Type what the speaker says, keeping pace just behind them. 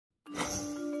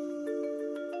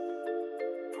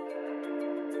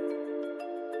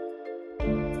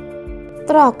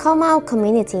Trok Khao Mao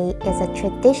community is a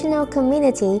traditional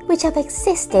community which have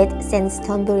existed since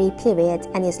Thonburi period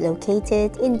and is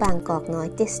located in Bangkok Noi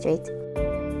district.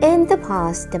 In the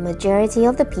past, the majority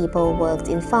of the people worked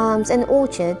in farms and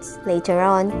orchards. Later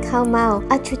on, khao mao,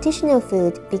 a traditional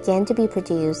food, began to be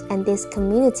produced, and this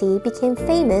community became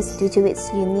famous due to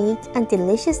its unique and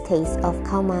delicious taste of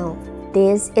khao mao.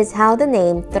 This is how the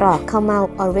name Trok Khao Mao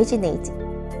originated.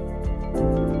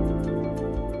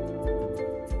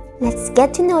 Let's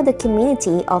get to know the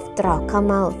community of Trok Khao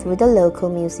Mao through the local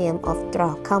museum of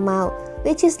Trok Khao Mao,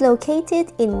 which is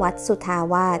located in Wat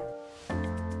Suthawat.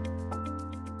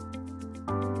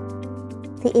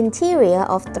 The interior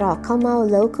of Trok Khao Mao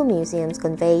local museums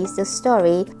conveys the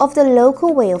story of the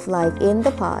local way of life in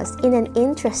the past in an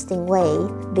interesting way.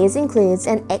 This includes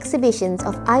an exhibition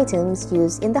of items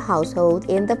used in the household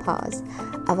in the past,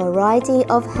 a variety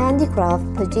of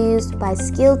handicraft produced by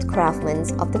skilled craftsmen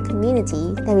of the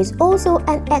community. There is also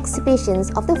an exhibition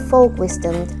of the folk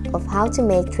wisdom of how to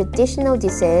make traditional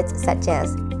desserts such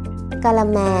as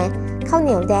kalamè, khao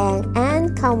niao dang,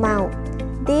 and khao mao.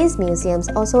 These museums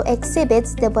also exhibit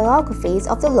the biographies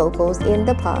of the locals in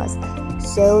the past,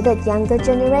 so that younger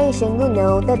generation will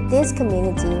know that this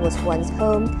community was once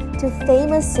home to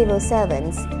famous civil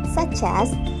servants such as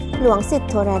หลวงสิทธิ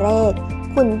โทรเรศ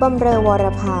ขุนบำเรอวร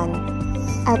พันธ์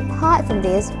Apart from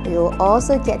this, we will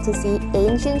also get to see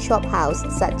ancient shop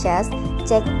houses such as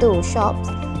Jek Tu shops,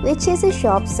 which is a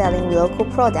shop selling local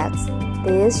products.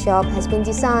 This shop has been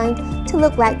designed to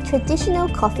look like traditional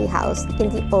coffee house in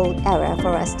the old era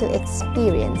for us to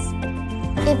experience.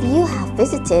 If you have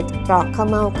visited Trok Khao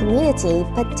Mao community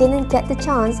but didn't get the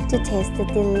chance to taste the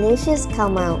delicious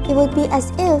khao mao, it would be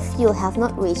as if you have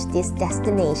not reached this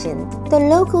destination. The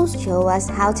locals show us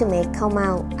how to make khao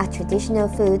mao, a traditional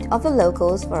food of the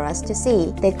locals for us to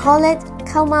see. They call it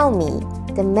khao mao mi.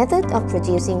 The method of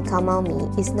producing khao mao mi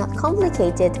is not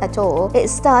complicated at all. It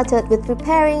started with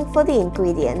preparing for the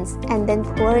ingredients and then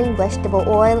pouring vegetable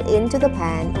oil into the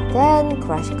pan. Then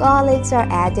crushed garlics are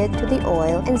added to the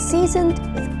oil and seasoned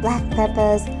with black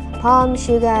peppers, palm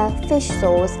sugar, fish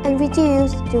sauce, and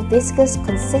reduced to viscous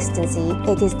consistency.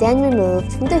 It is then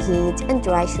removed from the heat and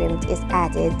dry shrimp is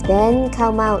added. Then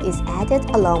khao mao is added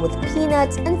along with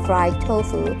peanuts and fried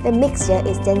tofu. The mixture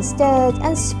is then stirred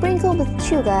and sprinkled with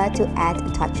sugar to add a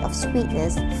touch of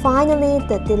sweetness. Finally,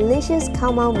 the delicious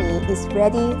khao mao mi is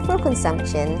ready for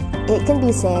consumption. It can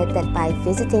be said that by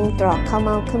visiting Trok Khao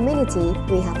Mao community,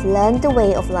 we have learned the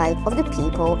way of life of the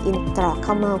people in Trok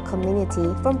Khao Mao community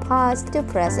from past to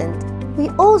present. We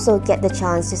also get the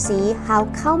chance to see how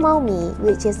khao mao mi,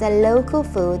 which is a local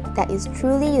food that is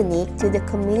truly unique to the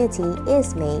community,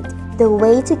 is made. The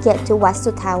way to get to Wat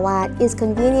Suthawat is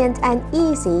convenient and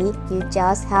easy. You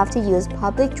just have to use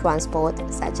public transport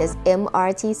such as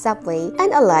MRT subway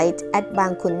and alight at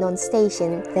Bang Khun Non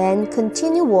station. Then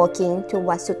continue walking to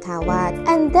Wat Suthawat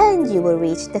and then you will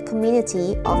reach the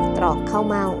community of Trok Khao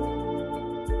Mao.